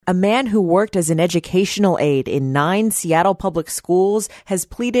A man who worked as an educational aide in 9 Seattle public schools has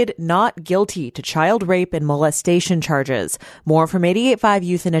pleaded not guilty to child rape and molestation charges. More from 88.5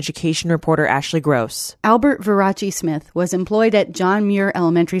 Youth and Education reporter Ashley Gross. Albert Virachismith was employed at John Muir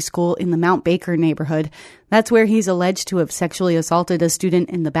Elementary School in the Mount Baker neighborhood. That's where he's alleged to have sexually assaulted a student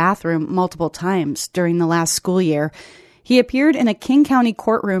in the bathroom multiple times during the last school year. He appeared in a King County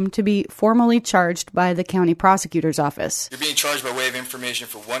courtroom to be formally charged by the county prosecutor's office. You're being charged by way of information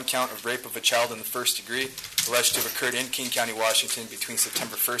for 1 count of rape of a child in the first degree, alleged to have occurred in King County, Washington between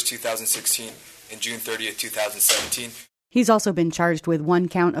September 1st, 2016 and June 30th, 2017. He's also been charged with 1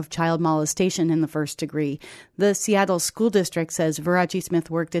 count of child molestation in the first degree. The Seattle School District says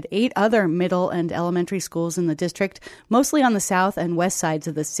Virachismith worked at 8 other middle and elementary schools in the district, mostly on the south and west sides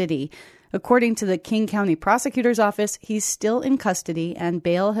of the city. According to the King County Prosecutor's Office, he's still in custody and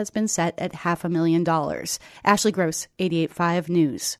bail has been set at $500,000. Ashley Gross, 88.5 News.